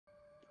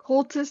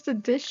Cultist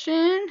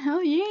edition,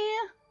 hell yeah.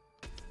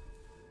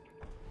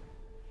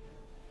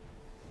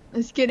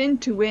 Let's get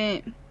into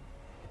it.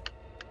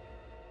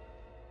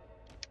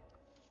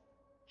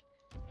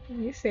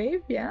 You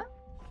save, yeah.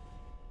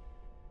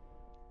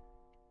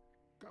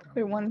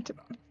 We wanted to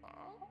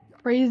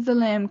praise the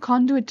Lamb,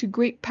 conduit to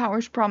great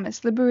powers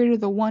promised, liberator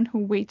the one who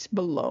waits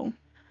below.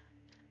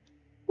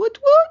 What?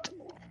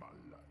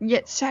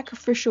 Yet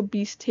sacrificial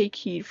beasts take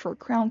heed, for a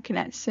crown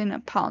cannot sin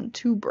upon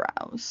two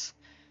brows.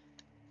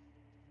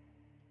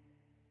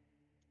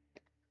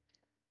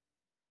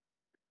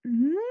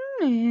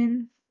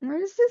 Man,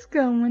 where's this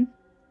going?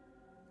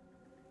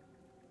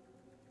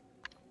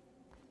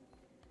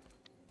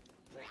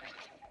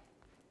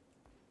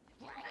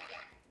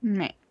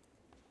 Man.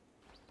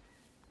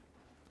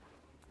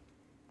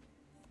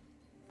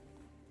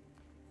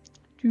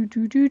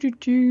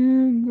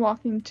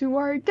 Walking to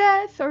our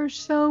death, or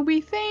so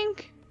we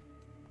think.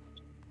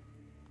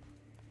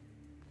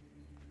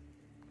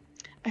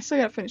 I still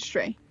gotta finish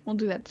Stray. We'll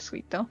do that this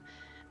week though.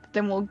 But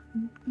then we'll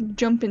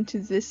jump into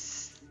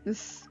this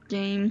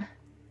game.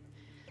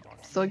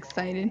 I'm so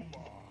excited.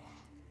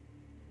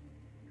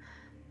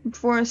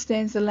 Before us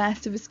stands the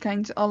last of his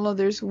kind. All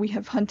others we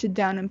have hunted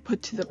down and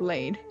put to the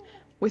blade.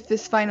 With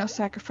this final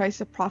sacrifice,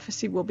 the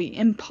prophecy will be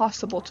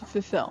impossible to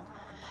fulfill.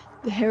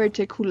 The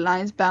heretic who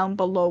lies bound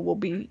below will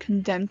be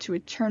condemned to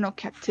eternal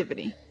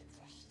captivity,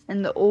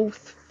 and the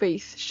oath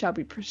faith shall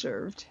be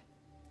preserved.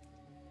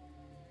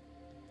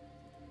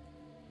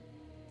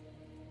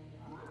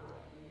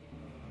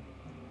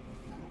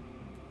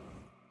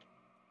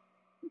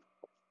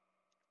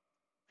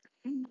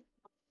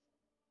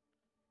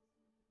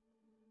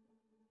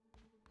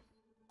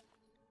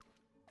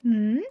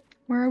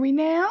 Where are we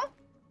now?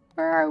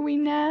 Where are we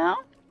now?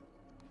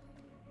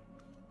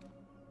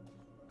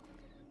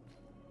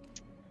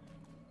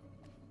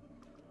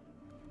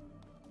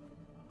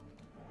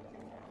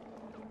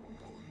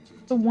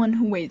 The one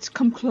who waits,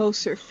 come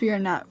closer, fear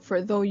not,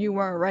 for though you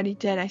are already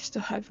dead, I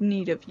still have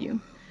need of you.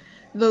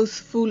 Those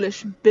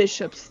foolish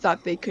bishops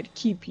thought they could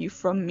keep you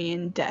from me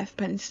in death,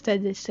 but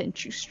instead they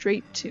sent you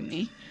straight to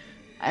me.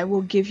 I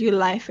will give you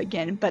life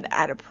again, but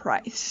at a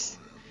price.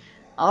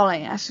 All I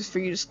ask is for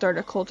you to start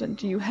a cult, and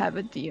do you have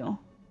a deal?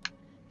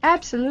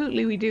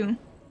 Absolutely we do.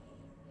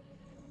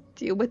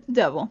 Deal with the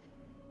devil.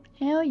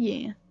 Hell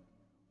yeah.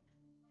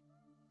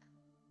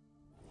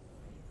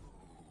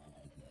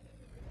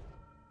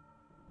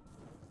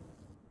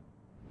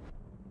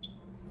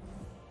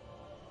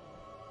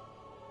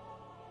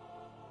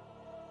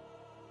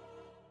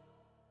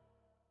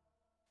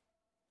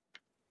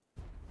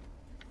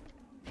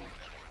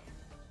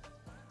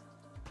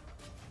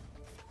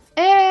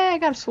 I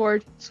got a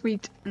sword.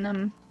 Sweet.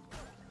 And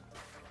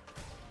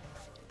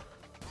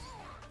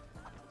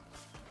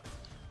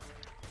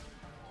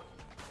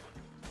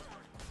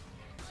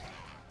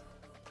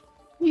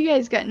you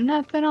guys got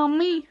nothing on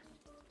me.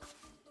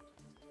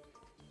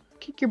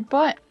 Kick your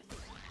butt.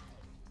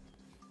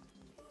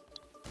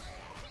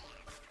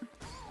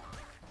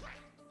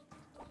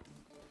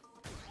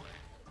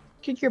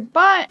 Kick your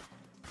butt.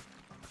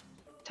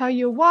 Tell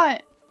you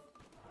what.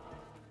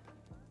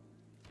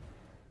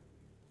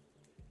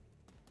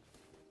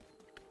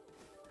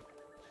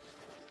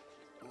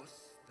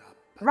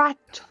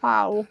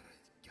 Ratau.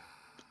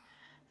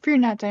 Fear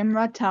not, I am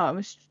Ratau. I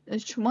was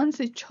once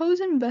a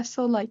chosen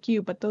vessel like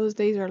you, but those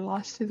days are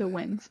lost to the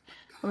winds.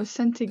 I was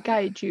sent to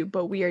guide you,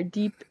 but we are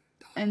deep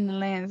in the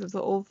lands of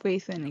the old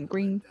faith and in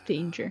green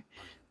danger.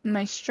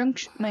 My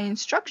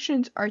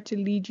instructions are to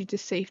lead you to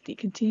safety.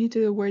 Continue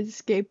to the words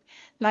escape.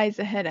 Lies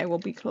ahead, I will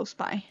be close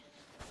by.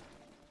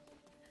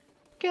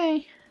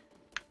 Okay.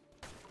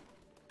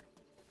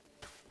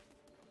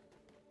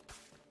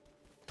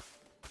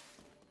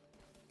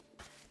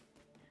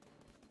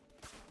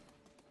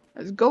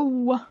 Let's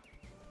go.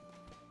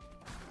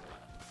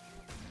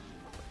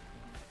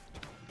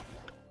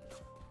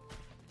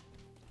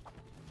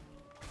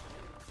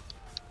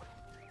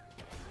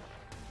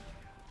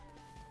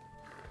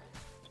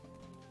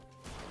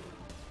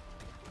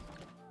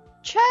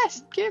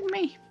 Chest, give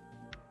me.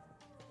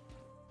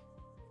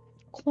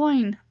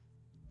 Coin.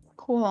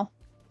 Cool.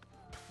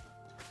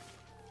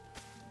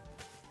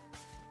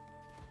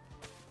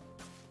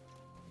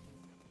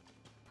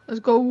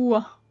 Let's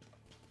go.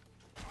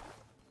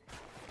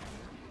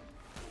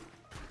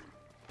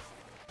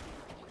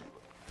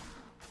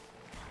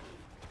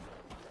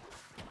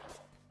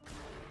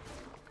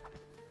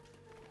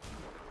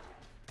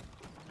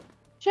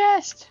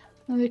 Chest.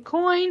 Another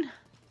coin.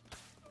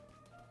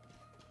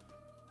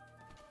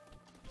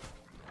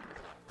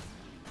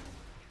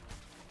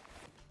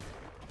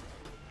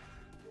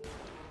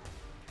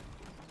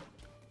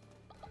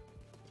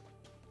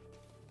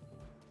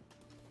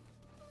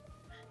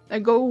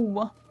 Let's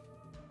go.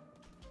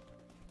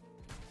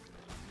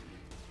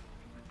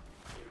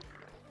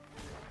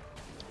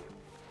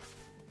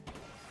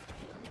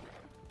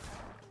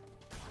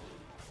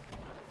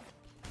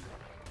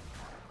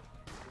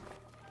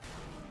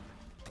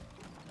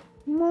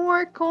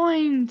 More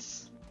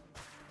coins.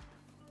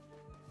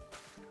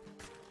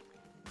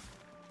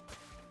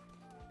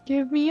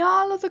 Give me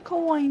all of the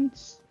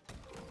coins.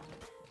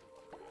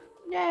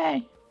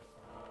 Yay.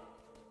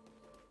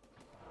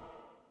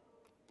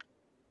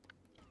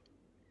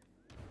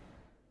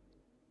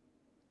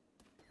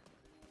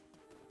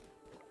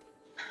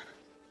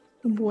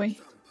 Oh boy.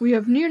 We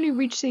have nearly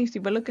reached safety,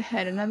 but look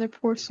ahead, another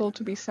poor soul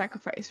to be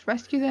sacrificed.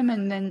 Rescue them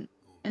and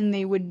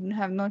they would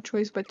have no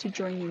choice but to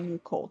join your new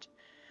cult.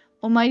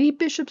 Almighty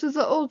bishops of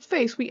the old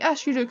faith, we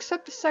ask you to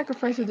accept the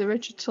sacrifice of the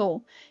wretched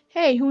soul.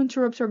 Hey, who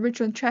interrupts our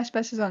ritual and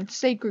trespasses on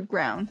sacred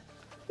ground?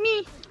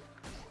 Me!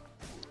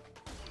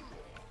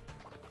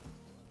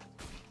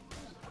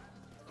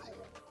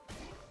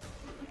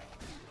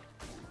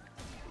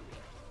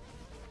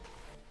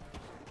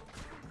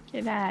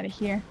 Get out of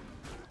here.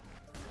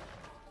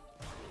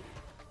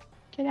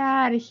 Get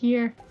out of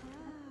here.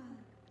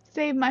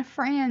 Save my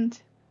friend.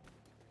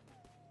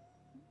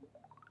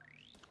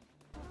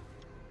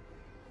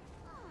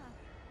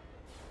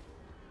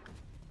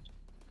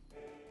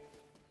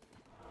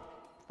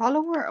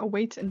 Follower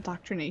awaits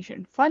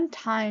indoctrination. Fun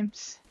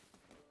times.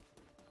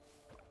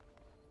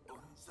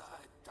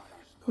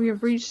 We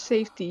have reached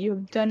safety. You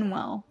have done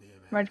well.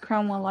 Red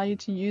Crown will allow you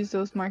to use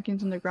those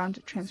markings on the ground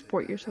to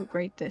transport yourself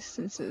great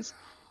distances.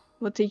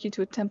 It will take you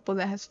to a temple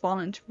that has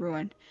fallen to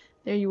ruin.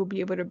 There you will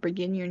be able to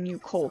begin your new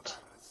cult.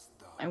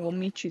 I will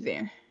meet you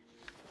there.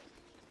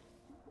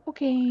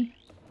 Okay.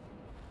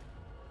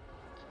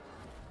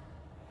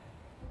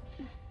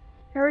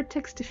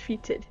 Heretics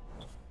defeated.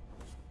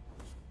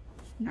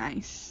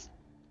 Nice.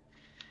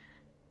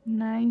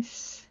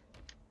 Nice.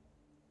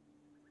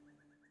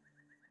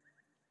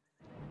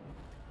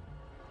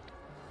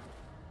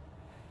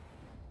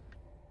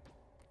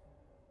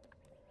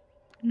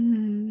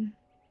 And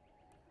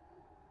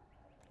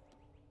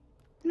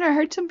I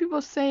heard some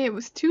people say it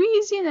was too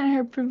easy, and then I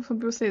heard some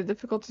people say the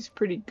difficulty is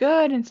pretty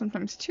good and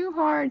sometimes too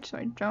hard, so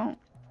I don't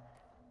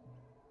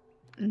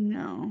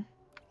know.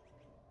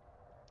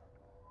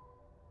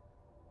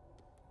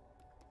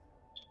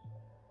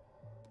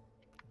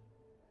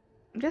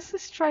 I guess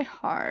let's try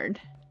hard.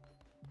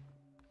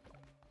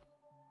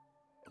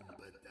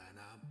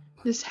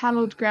 This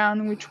hallowed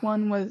ground, which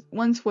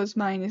once was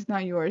mine, is now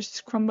yours.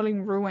 This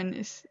crumbling ruin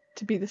is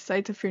to be the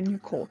site of your new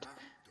cult.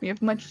 We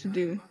have much to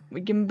do.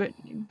 We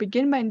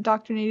begin by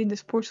indoctrinating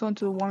this poor soul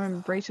into the warm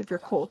embrace of your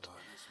cult.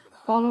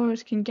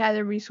 Followers can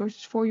gather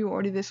resources for you,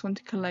 or do this one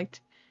to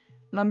collect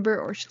lumber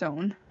or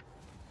stone.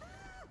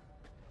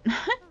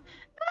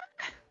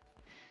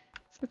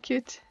 So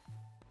cute.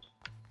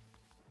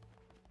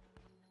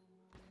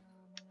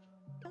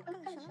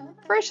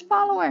 First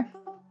follower.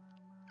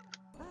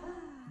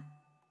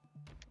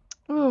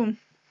 Ooh.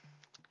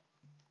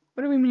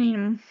 What do we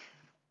name?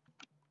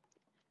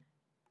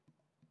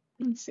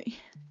 Let's see.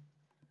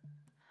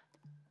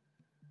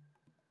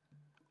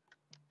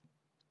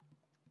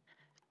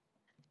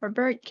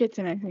 Barbaric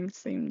Kitten, I think,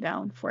 seemed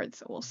down for it,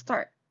 so we'll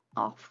start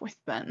off with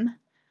them.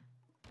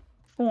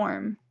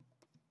 Form.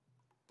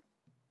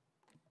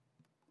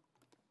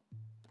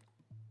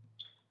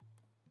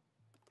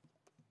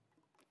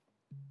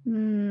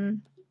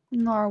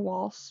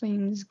 Narwhal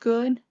seems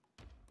good.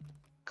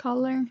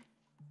 Color.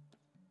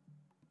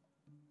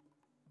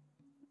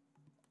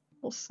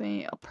 We'll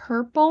say a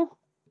purple.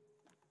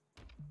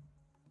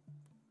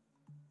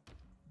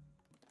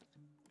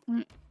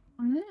 Wait,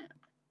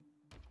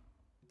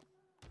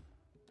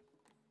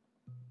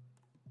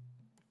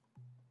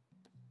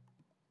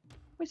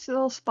 which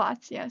little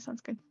spots? Yeah,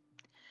 sounds good.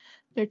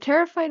 They're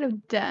terrified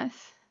of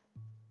death.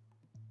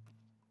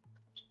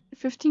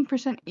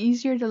 15%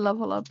 easier to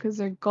level up because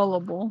they're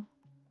gullible.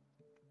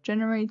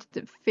 Generates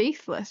the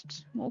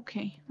faithless.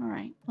 Okay,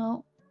 alright.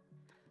 Well,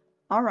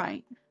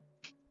 alright.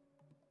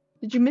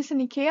 Did you miss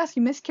any chaos?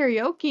 You missed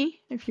karaoke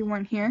if you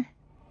weren't here.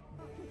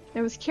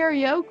 There was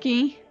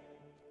karaoke.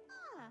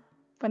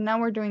 But now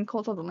we're doing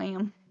Cult of the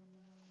Lamb.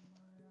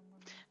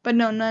 But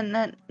no,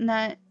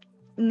 not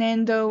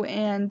Nando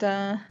and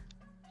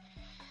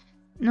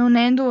no,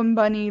 Nando and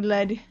Bunny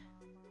led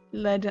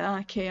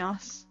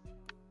chaos.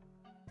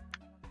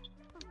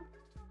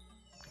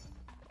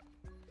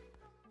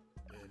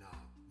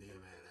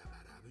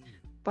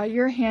 By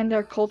your hand,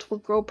 our cult will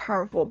grow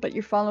powerful, but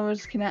your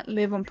followers cannot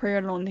live on prayer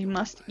alone. They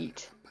must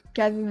eat.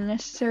 Gather the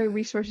necessary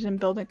resources and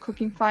build a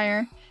cooking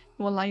fire.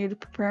 It will allow you to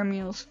prepare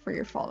meals for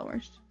your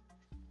followers.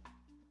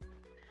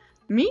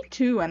 Me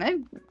too, and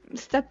I've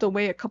stepped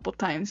away a couple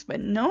times, but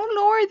no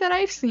lore that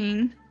I've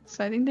seen.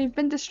 So I think they've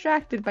been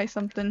distracted by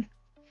something.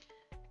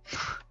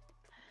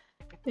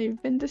 They've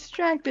been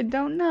distracted,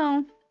 don't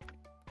know.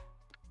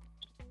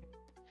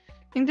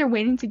 I think they're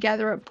waiting to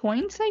gather up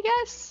points, I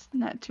guess?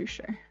 Not too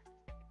sure.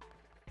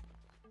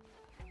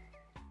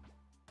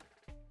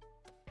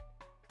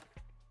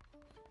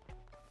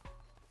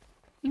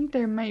 I think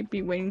they might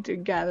be waiting to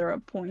gather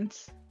up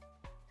points.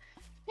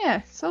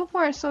 Yeah, so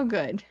far so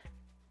good.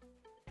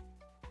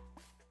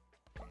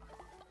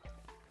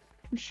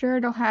 I'm sure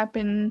it'll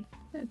happen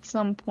at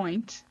some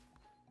point.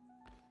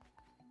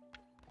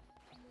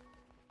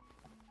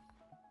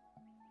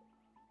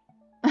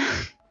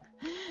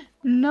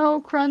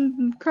 No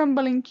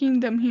crumbling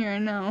kingdom here,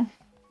 no.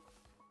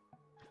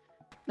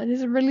 That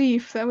is a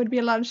relief. That would be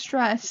a lot of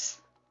stress.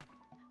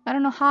 I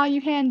don't know how you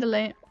handle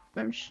it,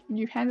 but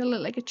you handle it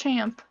like a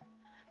champ.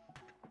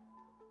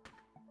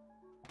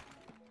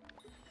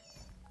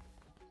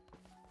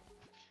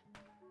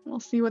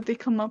 We'll see what they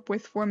come up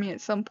with for me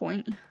at some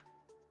point.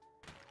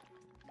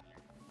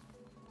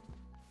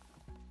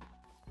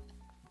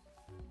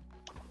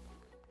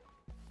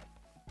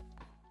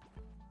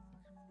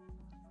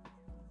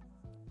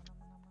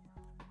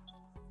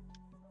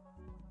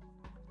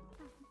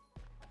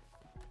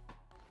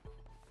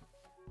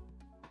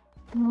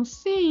 We'll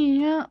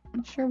see, yeah,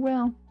 I sure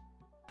will.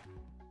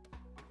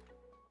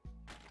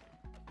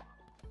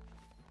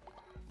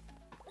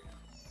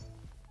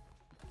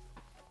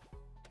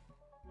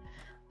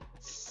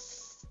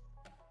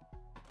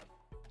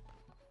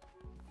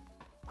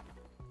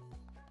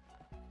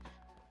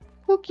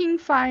 Cooking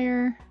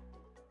fire.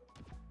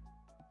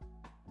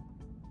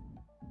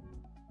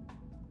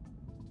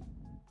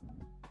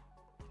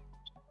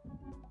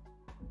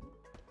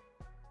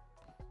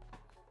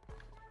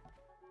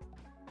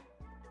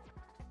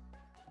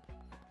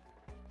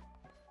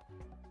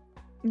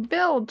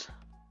 Build.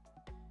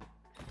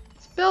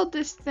 Let's build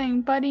this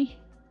thing, buddy.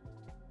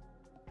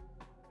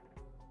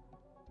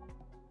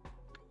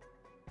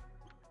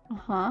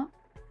 Uh-huh.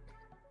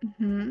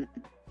 Mm-hmm.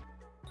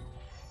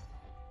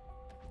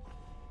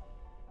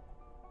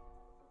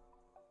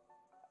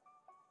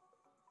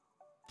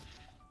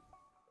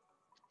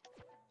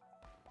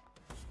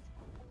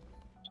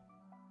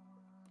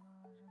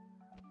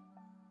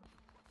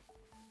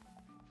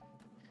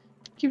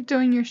 Keep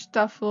doing your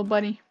stuff, little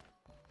buddy.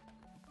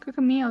 Cook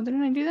a meal.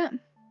 Didn't I do that?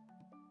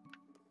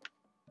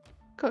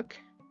 Cook.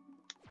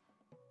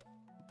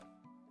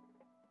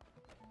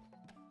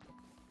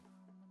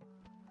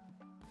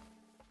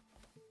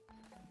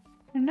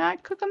 Did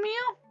not cook a meal?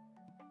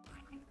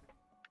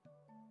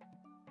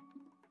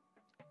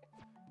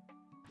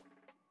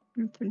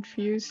 I'm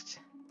confused.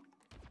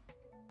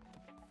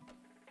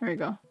 There we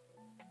go.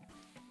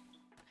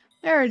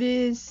 There it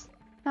is.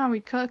 Now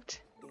we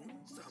cooked.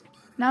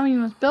 Now we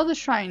must build a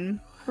shrine.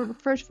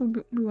 First,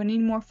 we will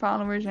need more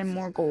followers and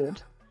more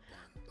gold,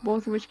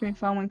 both of which can be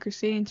found when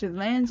crusading to the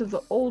lands of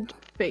the old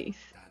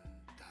faith.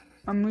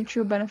 Our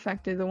mutual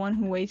benefactor, the one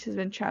who waits, has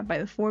been trapped by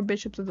the 4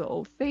 bishops of the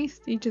old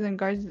faith. Each of them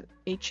guards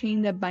a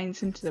chain that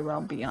binds him to the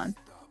realm beyond.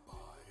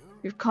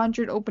 We've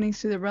conjured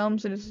openings to the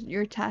realms, and it is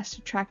your task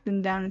to track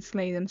them down and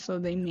slay them so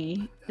that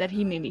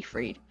he may be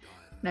freed.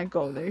 Now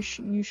go.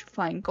 You should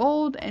find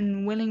gold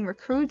and willing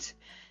recruits,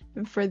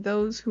 and for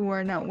those who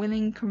are not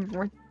willing,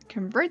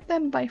 convert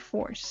them by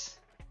force.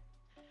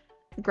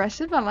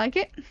 Aggressive, I like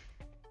it.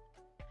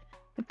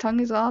 My tongue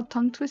is all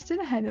tongue twisted.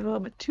 I had a little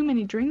bit too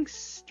many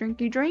drinks, trying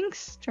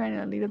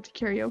to lead up to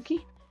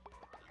karaoke.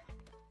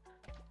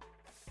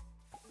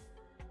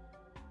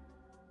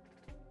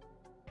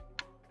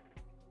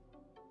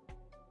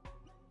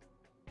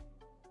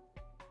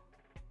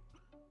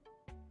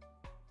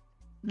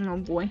 Oh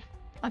boy,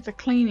 that's a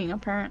cleaning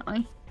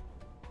apparently.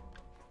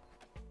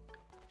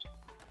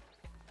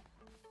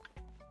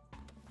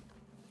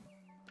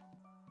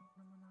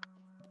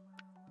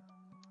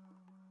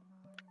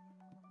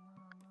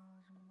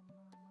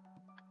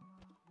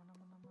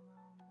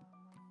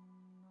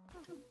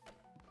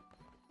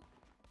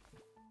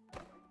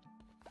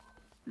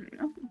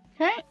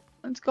 Okay,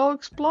 let's go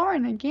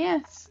exploring, I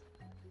guess.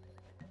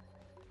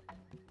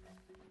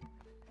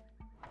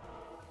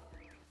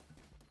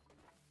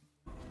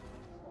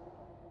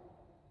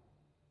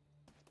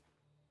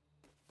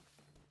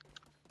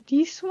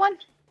 This one?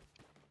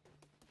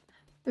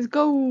 Let's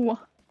go.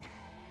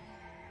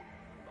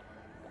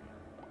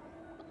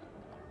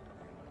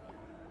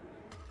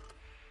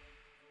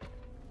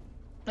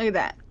 Look at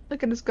that.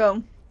 Look at us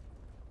go.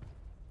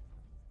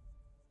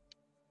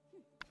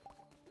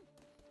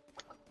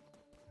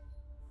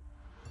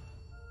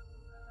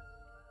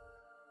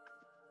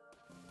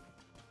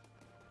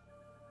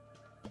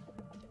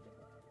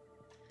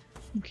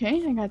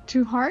 Okay, I got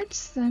 2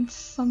 hearts. That's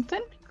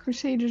something.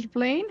 Crusader's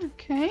Blade.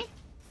 Okay.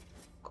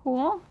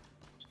 Cool.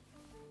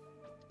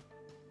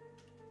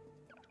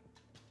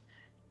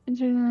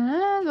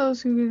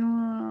 Those who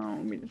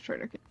will be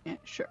destroyed. Okay, yeah,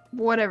 sure.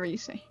 Whatever you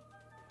say.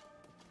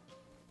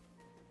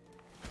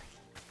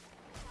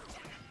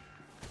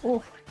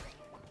 Oh.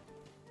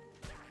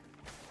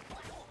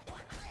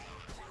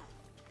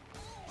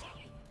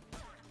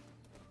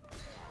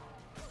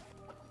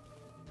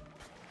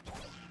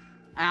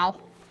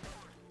 Ow.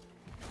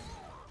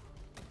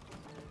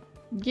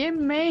 Give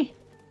me.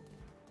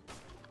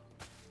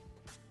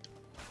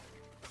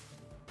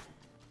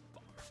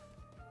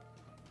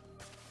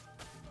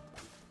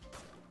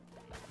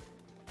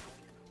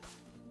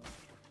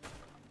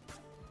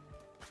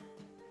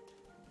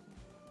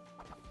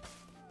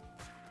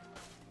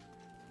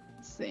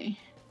 Let's see.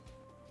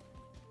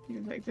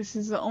 Seems like this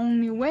is the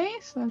only way,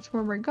 so that's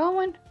where we're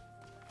going.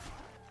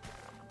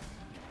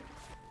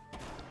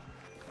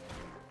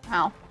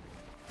 Ow.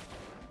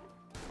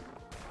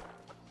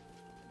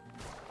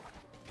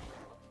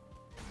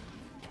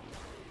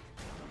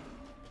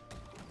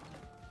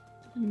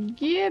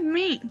 Give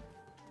me.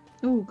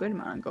 Ooh, good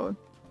amount of gold.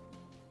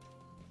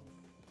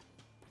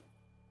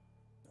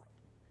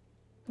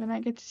 Then I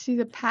get to see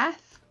the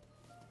path.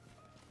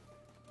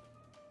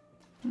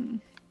 Hmm.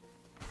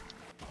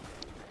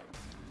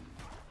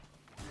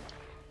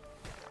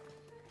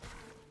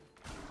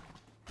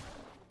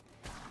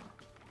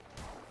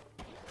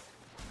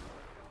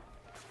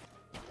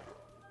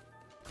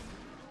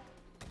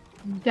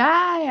 Die,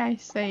 I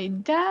say,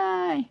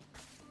 die!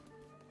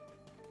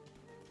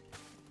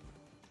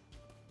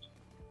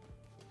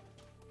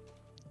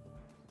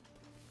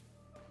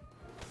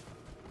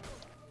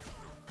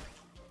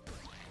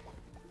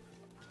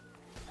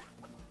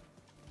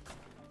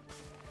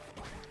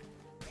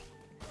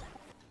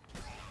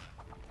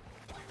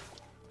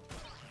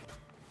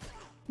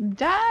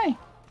 Die!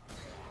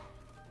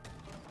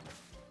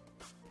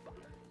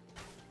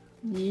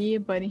 Yeah,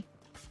 buddy.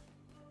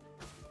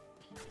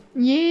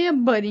 Yeah,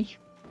 buddy.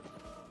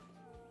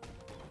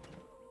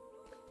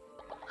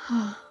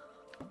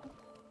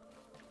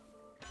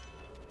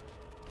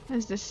 What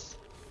is this?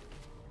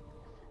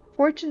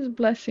 Fortune's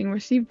blessing.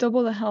 Receive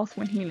double the health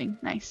when healing.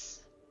 Nice.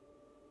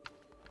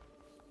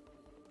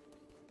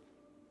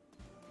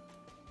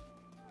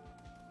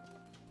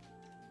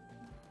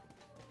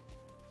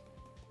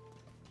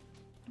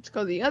 Let's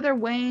go the other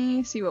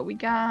way, see what we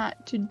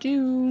got to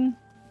do.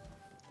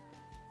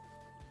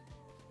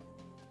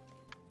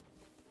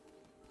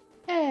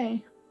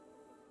 Hey.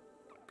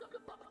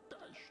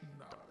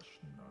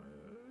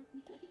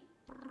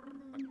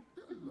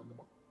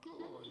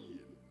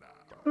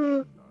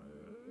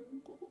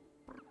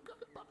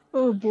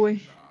 Oh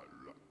boy.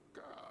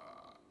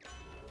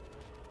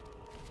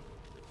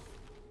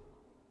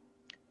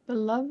 The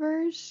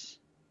lovers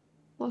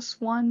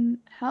 +1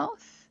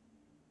 health.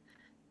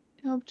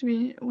 Hope to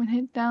be when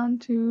hit down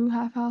to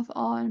half health,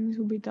 all enemies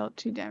will be dealt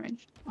 2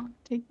 damage. I'll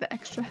take the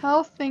extra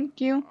health,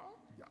 thank you.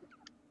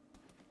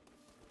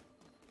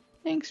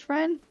 Thanks,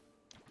 friend.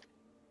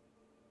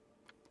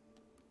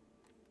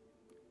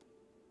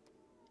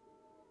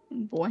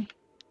 Oh boy.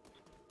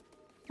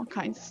 All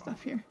kinds of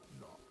stuff here.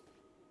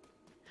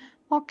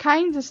 All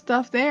kinds of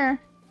stuff there.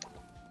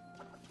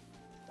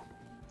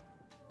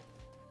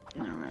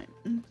 Alright.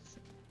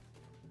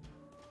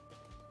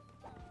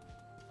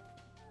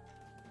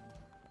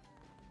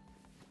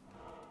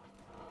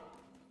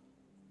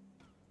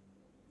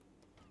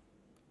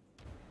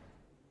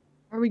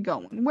 Where are we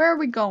going? Where are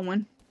we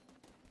going?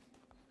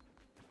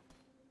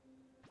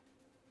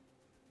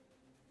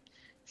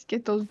 Let's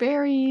get those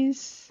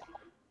berries.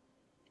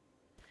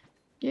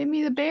 Give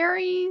me the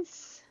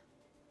berries.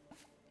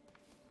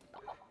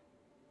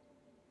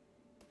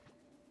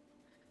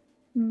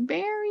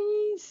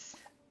 Berries.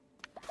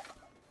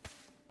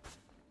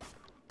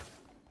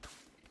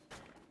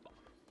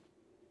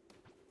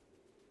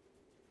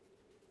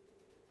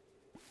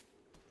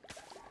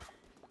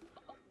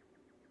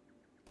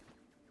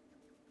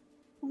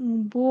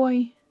 Oh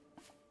boy.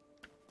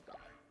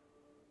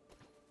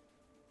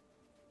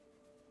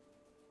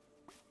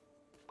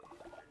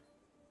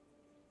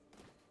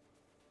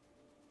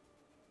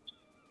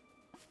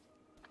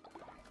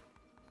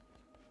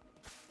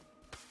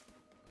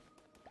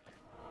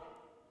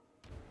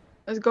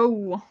 Let's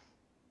go.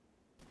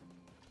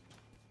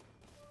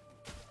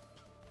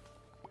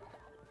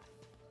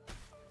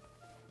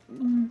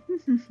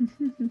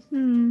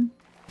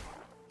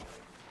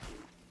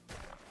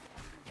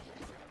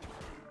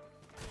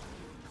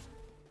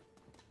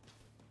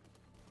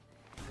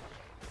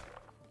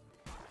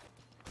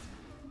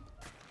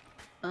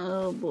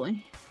 Oh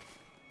boy.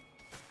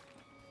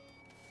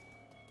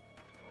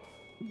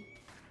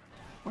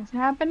 What's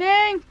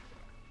happening?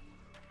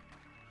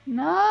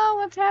 No,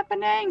 what's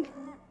happening?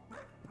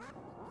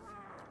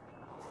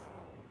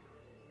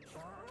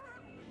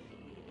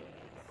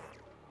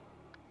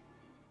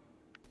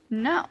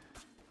 No.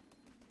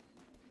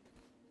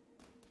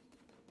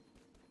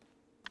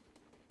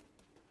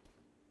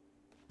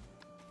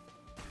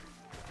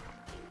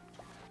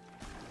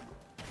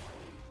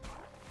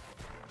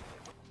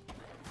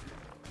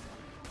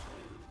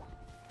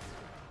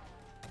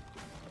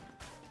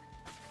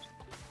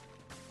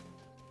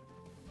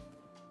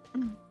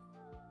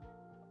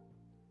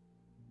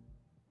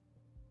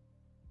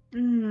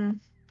 Mm.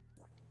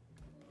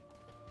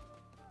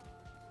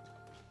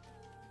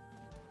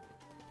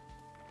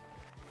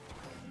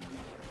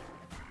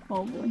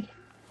 Oh boy.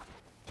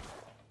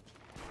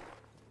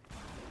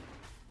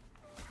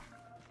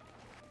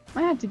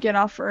 I have to get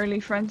off early,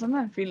 friends. I'm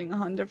not feeling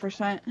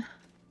 100%.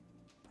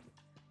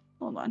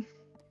 Hold on.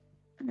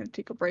 I'm gonna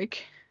take a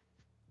break.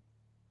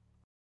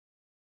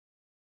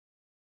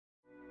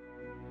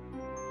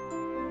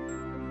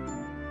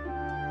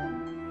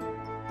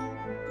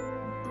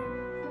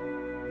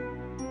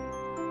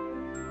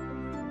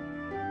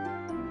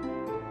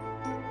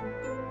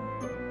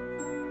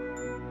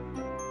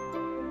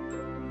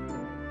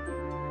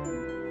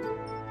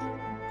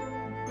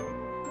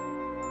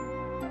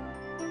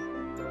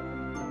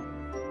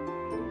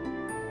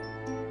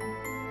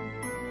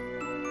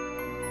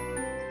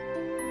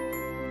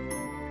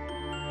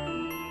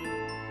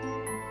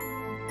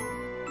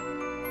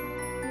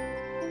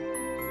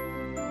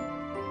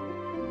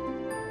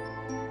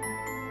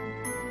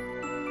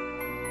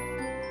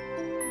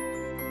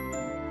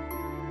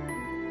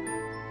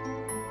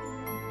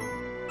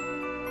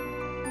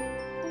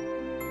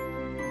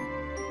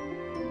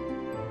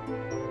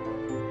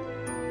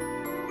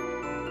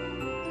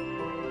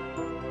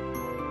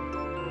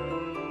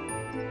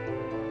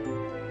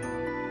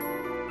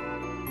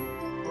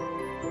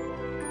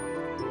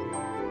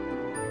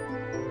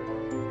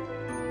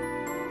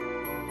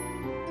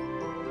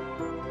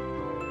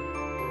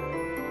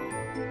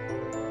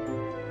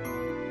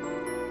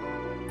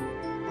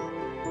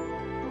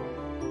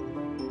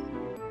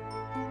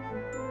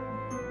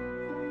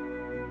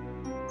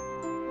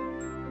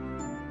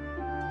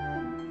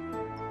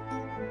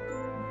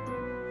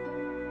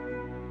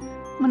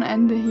 gonna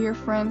end it here,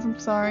 friends. I'm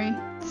sorry.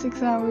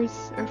 6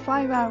 hours or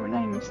 5 hours,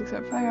 not even 6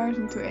 hours, 5 hours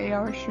into an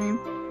 8-hour stream.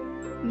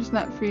 I'm just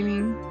not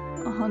feeling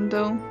a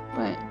hundo,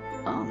 but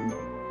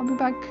I'll be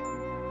back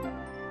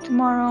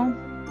tomorrow.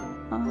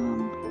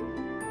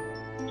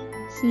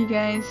 See you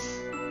guys.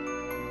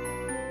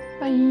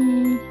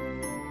 Bye.